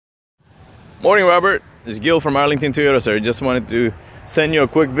Morning, Robert. It's Gil from Arlington Toyota, sir. Just wanted to send you a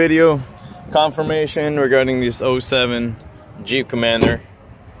quick video confirmation regarding this 07 Jeep Commander.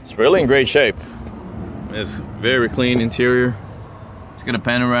 It's really in great shape. It's very clean interior. It's got a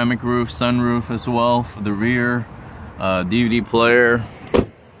panoramic roof, sunroof as well for the rear, DVD player,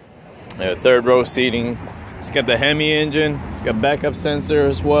 third row seating. It's got the Hemi engine. It's got backup sensor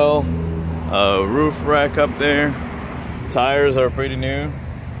as well. Roof rack up there. Tires are pretty new.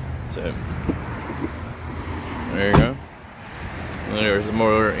 So there you go. And there's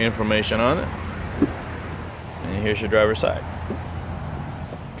more information on it. And here's your driver's side.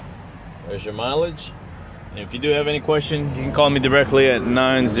 There's your mileage. And if you do have any questions, you can call me directly at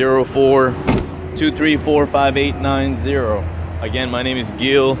 904-234-5890. Again, my name is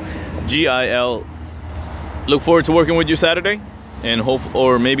Gil, G-I-L. Look forward to working with you Saturday, and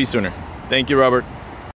or maybe sooner. Thank you, Robert.